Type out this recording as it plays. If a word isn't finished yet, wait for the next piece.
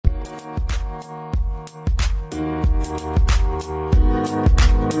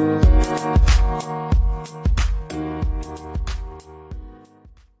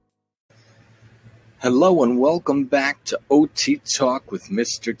Hello and welcome back to OT Talk with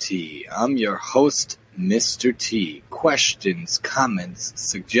Mr. T. I'm your host, Mr. T. Questions, comments,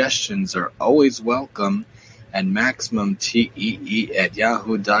 suggestions are always welcome at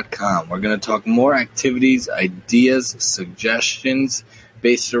MaximumTEE@yahoo.com. We're going to talk more activities, ideas, suggestions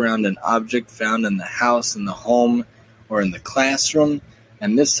based around an object found in the house, in the home, or in the classroom.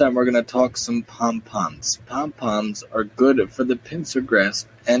 And this time we're going to talk some pom-poms. Pom-poms are good for the pincer grasp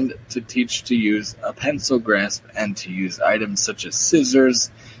and to teach to use a pencil grasp and to use items such as scissors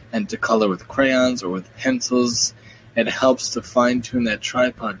and to color with crayons or with pencils. It helps to fine-tune that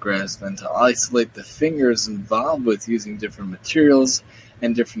tripod grasp and to isolate the fingers involved with using different materials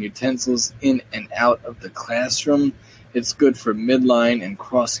and different utensils in and out of the classroom. It's good for midline and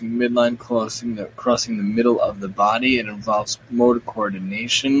crossing midline, crossing the middle of the body. It involves motor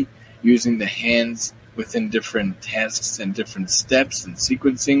coordination, using the hands within different tasks and different steps and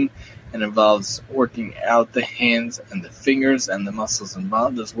sequencing. It involves working out the hands and the fingers and the muscles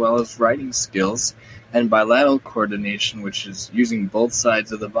involved, as well as writing skills and bilateral coordination, which is using both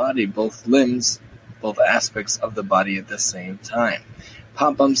sides of the body, both limbs, both aspects of the body at the same time.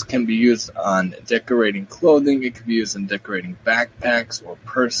 Pom-poms can be used on decorating clothing. It can be used on decorating backpacks or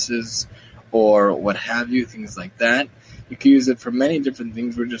purses or what have you, things like that. You can use it for many different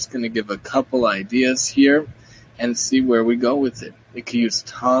things. We're just going to give a couple ideas here and see where we go with it. You can use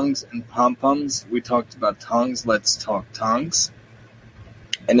tongs and pom-poms. We talked about tongs. Let's talk tongs.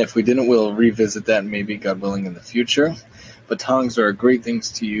 And if we didn't, we'll revisit that maybe, God willing, in the future. But tongs are great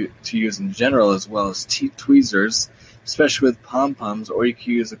things to use in general, as well as tweezers, especially with pom-poms, or you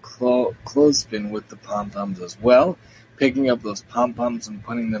can use a clothespin with the pom-poms as well, picking up those pom-poms and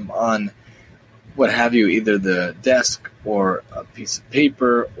putting them on what have you, either the desk or a piece of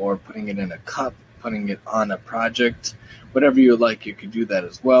paper, or putting it in a cup, putting it on a project, whatever you like, you could do that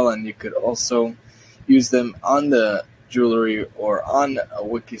as well. And you could also use them on the jewelry or on a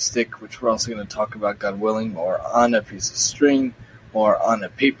wiki stick, which we're also going to talk about, God willing, or on a piece of string, or on a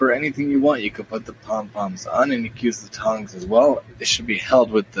paper, anything you want, you could put the pom-poms on, and you can use the tongs as well. It should be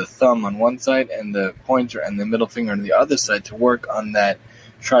held with the thumb on one side and the pointer and the middle finger on the other side to work on that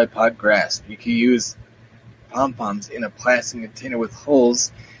tripod grasp. You can use pom-poms in a plastic container with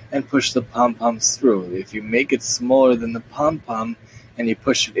holes and push the pom-poms through. If you make it smaller than the pom-pom and you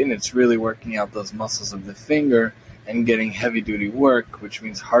push it in, it's really working out those muscles of the finger and getting heavy-duty work, which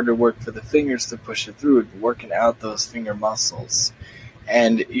means harder work for the fingers to push it through, working out those finger muscles.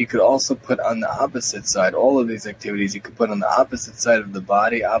 And you could also put on the opposite side, all of these activities, you could put on the opposite side of the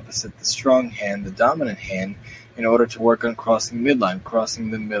body, opposite the strong hand, the dominant hand, in order to work on crossing midline, crossing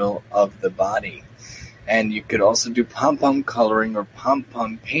the middle of the body. And you could also do pom-pom coloring or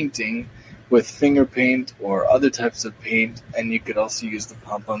pom-pom painting with finger paint or other types of paint, and you could also use the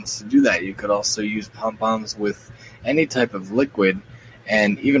pom-poms to do that. You could also use pom-poms with any type of liquid,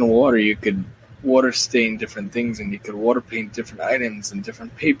 and even water. You could water stain different things, and you could water paint different items and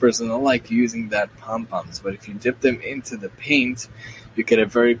different papers and the like using that pom-poms. But if you dip them into the paint, you get a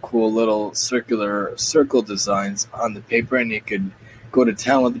very cool little circular circle designs on the paper, and you could go to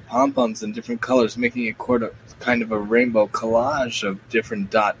town with the pom-poms in different colors, making it kind of a rainbow collage of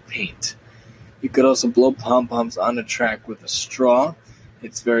different dot paint. You could also blow pom-poms on a track with a straw.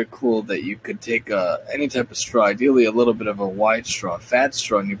 It's very cool that you could take any type of straw, ideally a little bit of a wide straw, fat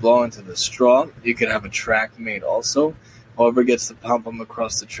straw, and you blow into the straw. You could have a track made also. Whoever gets the pom-pom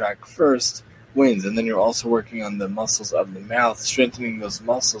across the track first wins. And then you're also working on the muscles of the mouth, strengthening those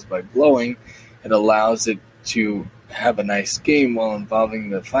muscles by blowing. It allows it to have a nice game while involving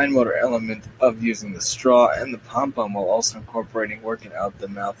the fine motor element of using the straw and the pom-pom, while also incorporating working out the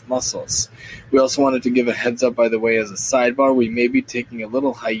mouth muscles. We also wanted to give a heads up, by the way, as a sidebar, we may be taking a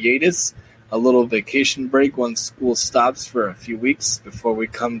little hiatus, a little vacation break once school stops for a few weeks before we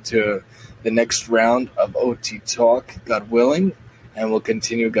come to the next round of OT Talk, God willing, and we'll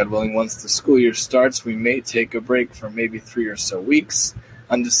continue, God willing, once the school year starts. We may take a break for maybe 3 or so weeks,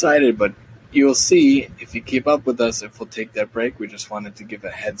 undecided, but you'll see, if you keep up with us, if we'll take that break. We just wanted to give a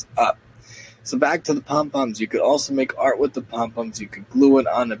heads up. So back to the pom-poms. You could also make art with the pom-poms. You could glue it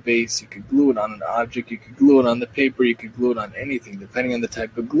on a base. You could glue it on an object. You could glue it on the paper. You could glue it on anything. Depending on the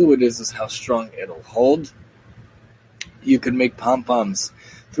type of glue it is how strong it'll hold. You could make pom-poms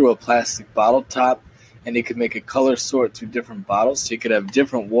through a plastic bottle top, and you could make a color sort through different bottles. So you could have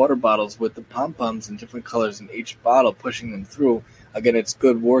different water bottles with the pom-poms and different colors in each bottle, pushing them through. Again, it's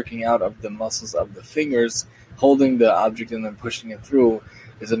good working out of the muscles of the fingers, holding the object and then pushing it through.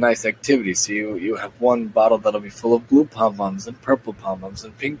 is a nice activity. So you have one bottle that'll be full of blue pom-poms and purple pom-poms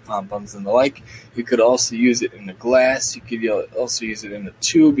and pink pom-poms and the like. You could also use it in a glass. You could also use it in a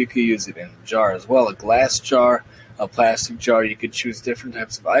tube. You could use it in a jar as well, a glass jar, a plastic jar. You could choose different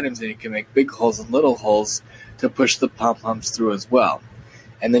types of items, and you can make big holes and little holes to push the pom-poms through as well.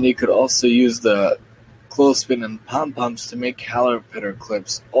 And then you could also use the clothespin and pom-poms to make caterpillar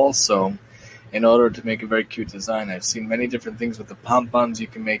clips also, in order to make a very cute design. I've seen many different things with the pom-poms. You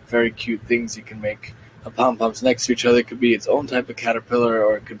can make very cute things. You can make pom-poms next to each other. It could be its own type of caterpillar,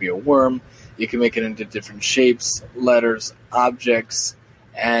 or it could be a worm. You can make it into different shapes, letters, objects,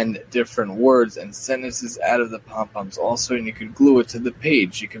 and different words and sentences out of the pom-poms also, and you could glue it to the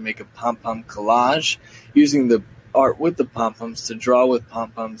page. You can make a pom-pom collage using the art with the pom-poms to draw with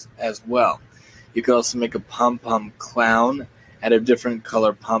pom-poms as well. You could also make a pom-pom clown out of different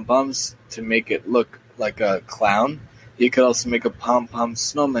color pom-poms to make it look like a clown. You could also make a pom-pom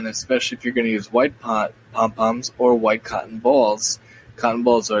snowman, especially if you're going to use white pom-poms or white cotton balls. Cotton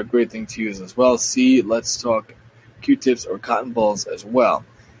balls are a great thing to use as well. See, let's talk Q-tips or cotton balls as well.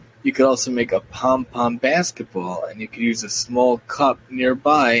 You could also make a pom-pom basketball, and you could use a small cup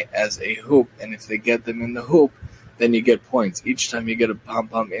nearby as a hoop, and if they get them in the hoop, then you get points. Each time you get a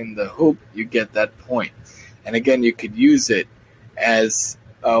pom-pom in the hoop, you get that point. And again, you could use it as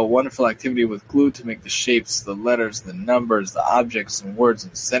a wonderful activity with glue to make the shapes, the letters, the numbers, the objects, and words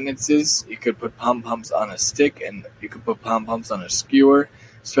and sentences. You could put pom-poms on a stick, and you could put pom-poms on a skewer,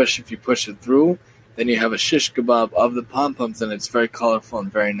 especially if you push it through. Then you have a shish kebab of the pom-poms, and it's very colorful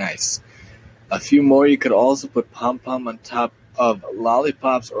and very nice. A few more, you could also put pom-pom on top of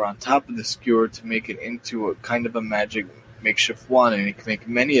lollipops or on top of the skewer to make it into a kind of a magic makeshift wand, and you can make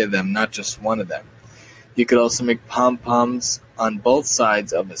many of them, not just one of them. You could also make pom-poms on both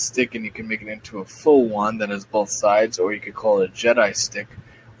sides of a stick, and you can make it into a full wand that has both sides, or you could call it a Jedi stick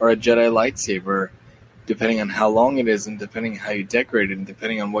or a Jedi lightsaber, depending on how long it is and depending on how you decorate it and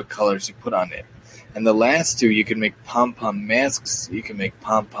depending on what colors you put on it. And the last two, you can make pom-pom masks, you can make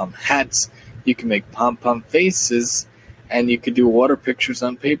pom-pom hats, you can make pom-pom faces, and you could do water pictures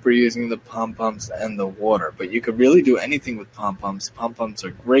on paper using the pom-poms and the water. But you could really do anything with pom-poms. Pom-poms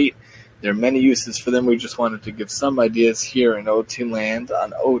are great. There are many uses for them. We just wanted to give some ideas here in OT Land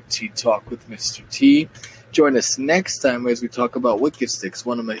on OT Talk with Mr. T. Join us next time as we talk about Wicked Sticks,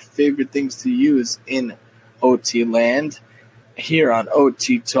 one of my favorite things to use in OT Land, here on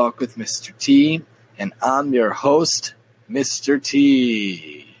OT Talk with Mr. T. And I'm your host, Mr.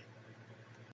 T.